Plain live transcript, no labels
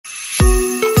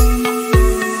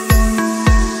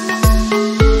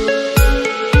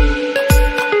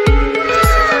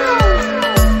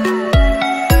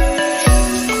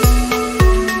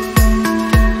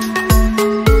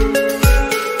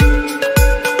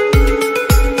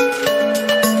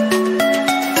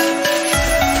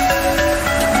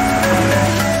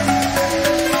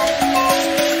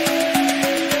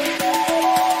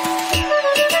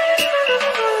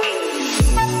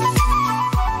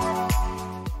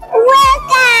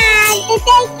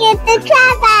Take you to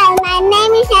travel. My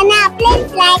name is Anna.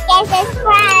 Please like and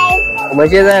subscribe. 我们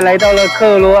现在来到了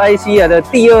克罗埃西亚的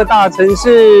第二大城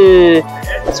市，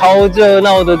超热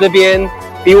闹的，这边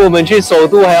比我们去首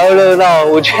都还要热闹。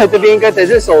我觉得这边应该才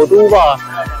是首都吧，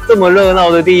这么热闹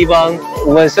的地方。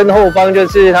我们身后方就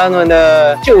是他们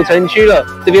的旧城区了，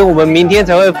这边我们明天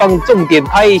才会放重点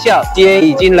拍一下。今天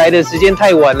已经来的时间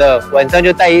太晚了，晚上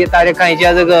就带大家看一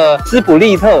下这个斯普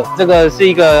利特，这个是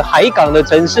一个海港的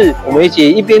城市。我们一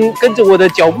起一边跟着我的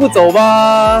脚步走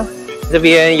吧。这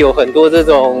边有很多这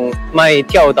种卖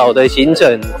跳岛的行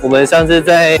程，我们上次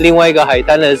在另外一个海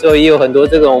滩的时候也有很多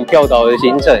这种跳岛的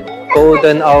行程。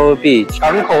Golden Hour Beach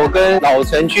港口跟老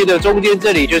城区的中间，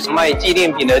这里就是卖纪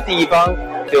念品的地方，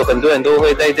有很多人都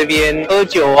会在这边喝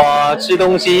酒啊、吃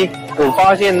东西。我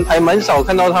发现还蛮少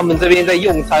看到他们这边在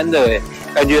用餐的，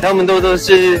感觉他们都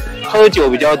是喝酒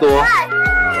比较多，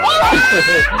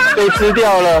被吃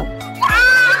掉了。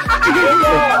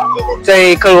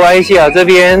在克罗埃西亚这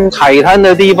边海滩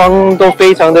的地方都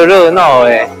非常的热闹，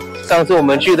上次我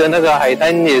们去的那个海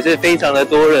滩也是非常的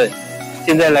多人，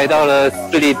现在来到了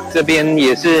这边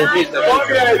也是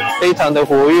非常的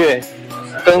活跃，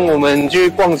跟我们去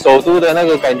逛首都的那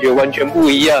个感觉完全不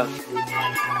一样。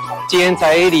今天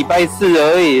才礼拜四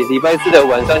而已，礼拜四的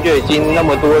晚上就已经那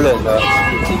么多人了，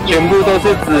全部都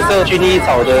是紫色薰衣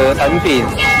草的产品，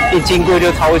一经过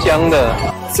就超香的。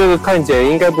这个看起来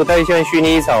应该不太像薰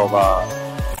衣草吧？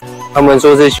他们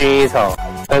说是薰衣草，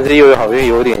但是又好像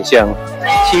有点像。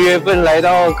7月份来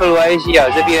到克罗埃西亚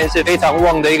这边是非常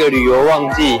旺的一个旅游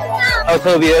旺季，要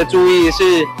特别的注意是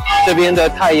这边的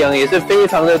太阳也是非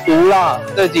常的毒辣，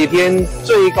这几天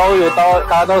最高有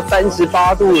达到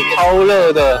38度，超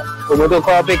热的，我们都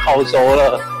快要被烤熟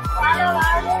了。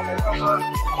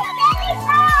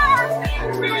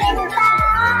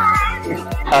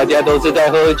大家都是在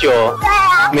喝酒，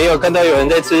没有看到有人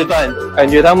在吃饭，感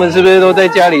觉他们是不是都在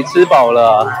家里吃饱了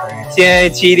啊？现在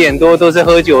7点多都是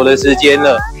喝酒的时间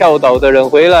了，跳岛的人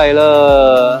回来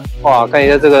了。哇，看一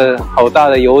下这个好大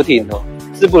的游艇哦！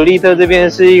斯普利特这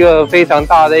边是一个非常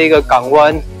大的一个港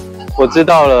湾，我知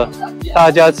道了，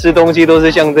大家吃东西都是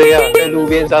像这样在路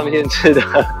边上面吃的。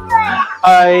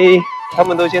嗨，他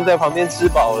们都先在旁边吃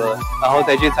饱了，然后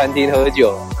才去餐厅喝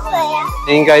酒。对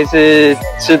呀，应该是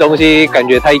吃东西感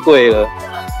觉太贵了。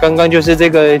刚刚就是这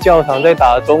个教堂在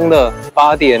打钟了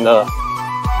，8点了。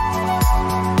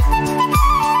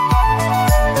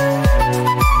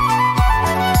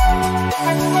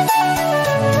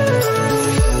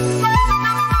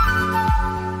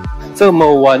这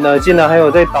么晚了，竟然还有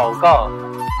在祷告。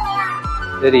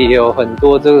这里有很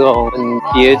多这种很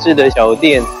别致的小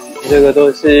店，这个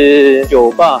都是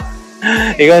酒吧。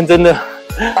你看，真的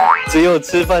只有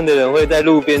吃饭的人会在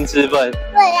路边吃饭，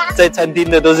在餐厅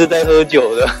的都是在喝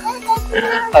酒的，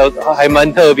还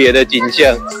蛮特别的景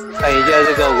象。看一下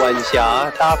这个晚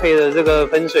霞搭配的这个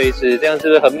分水池，这样是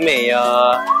不是很美啊？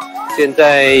现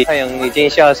在太阳已经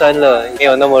下山了，没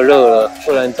有那么热了，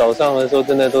不然早上的时候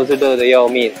真的都是热得要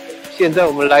命。现在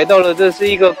我们来到了，这是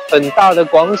一个很大的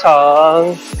广场，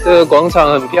这个广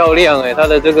场很漂亮它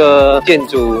的这个建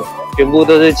筑全部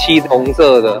都是漆红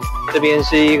色的。这边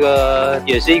是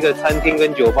也是一个餐厅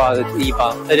跟酒吧的地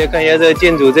方。大家看一下这个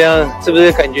建筑，这样是不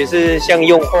是感觉是像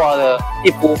用画的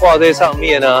一幅画在上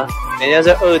面呢？人家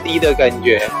是2D 的感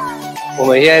觉。我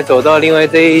们现在走到另外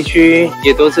这一区，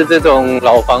也都是这种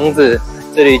老房子，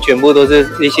这里全部都是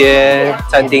一些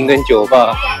餐厅跟酒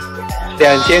吧。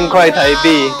2000块台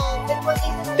币。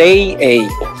T.A.C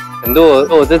很多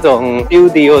有这种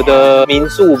studio 的民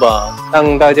宿吧，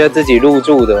让大家自己入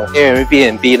住的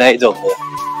Airbnb 那一种的。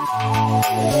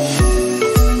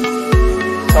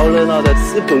超热闹的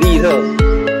斯普利特。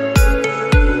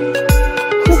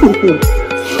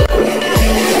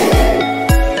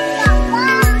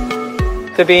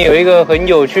这边有一个很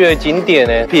有趣的景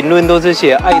点评论都是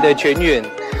写爱的泉源，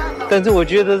但是我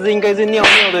觉得这应该是尿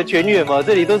尿的泉源吧，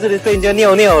这里都是被人家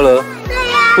尿尿了。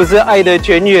不是爱的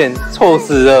泉源，臭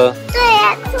死了。对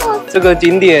呀，臭死。这个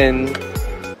景点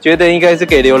觉得应该是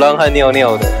给流浪汉尿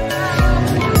尿的。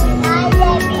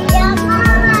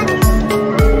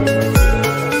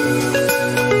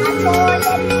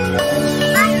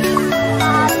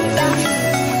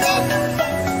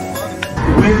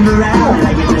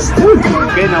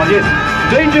Okay, now yes.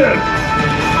 Danger!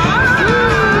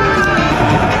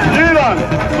 1,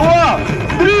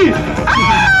 2, 3!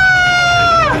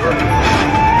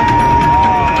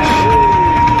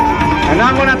 And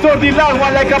I'm gonna throw the last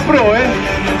one like a pro,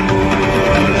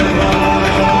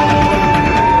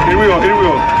 Here we go, here we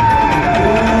go.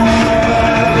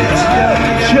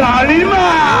 Shalima!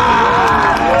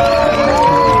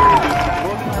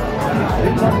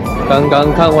 刚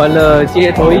刚看完了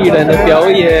街头艺人的表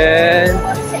演，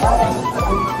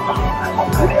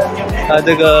他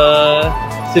这个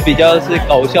是比较是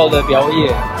搞笑的表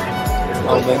演。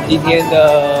我们今天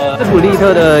的斯普利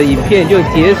特的影片就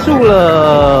结束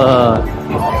了。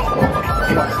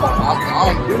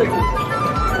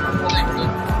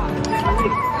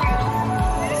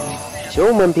喜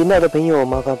欢我们频道的朋友，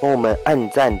麻烦帮我们按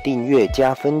赞、订阅、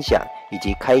加分享，以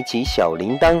及开启小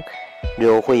铃铛，日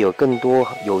后会有更多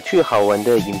有趣好玩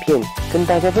的影片跟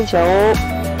大家分享哦。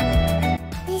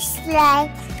Please like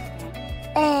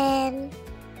and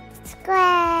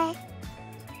subscribe.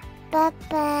 Bye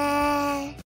bye.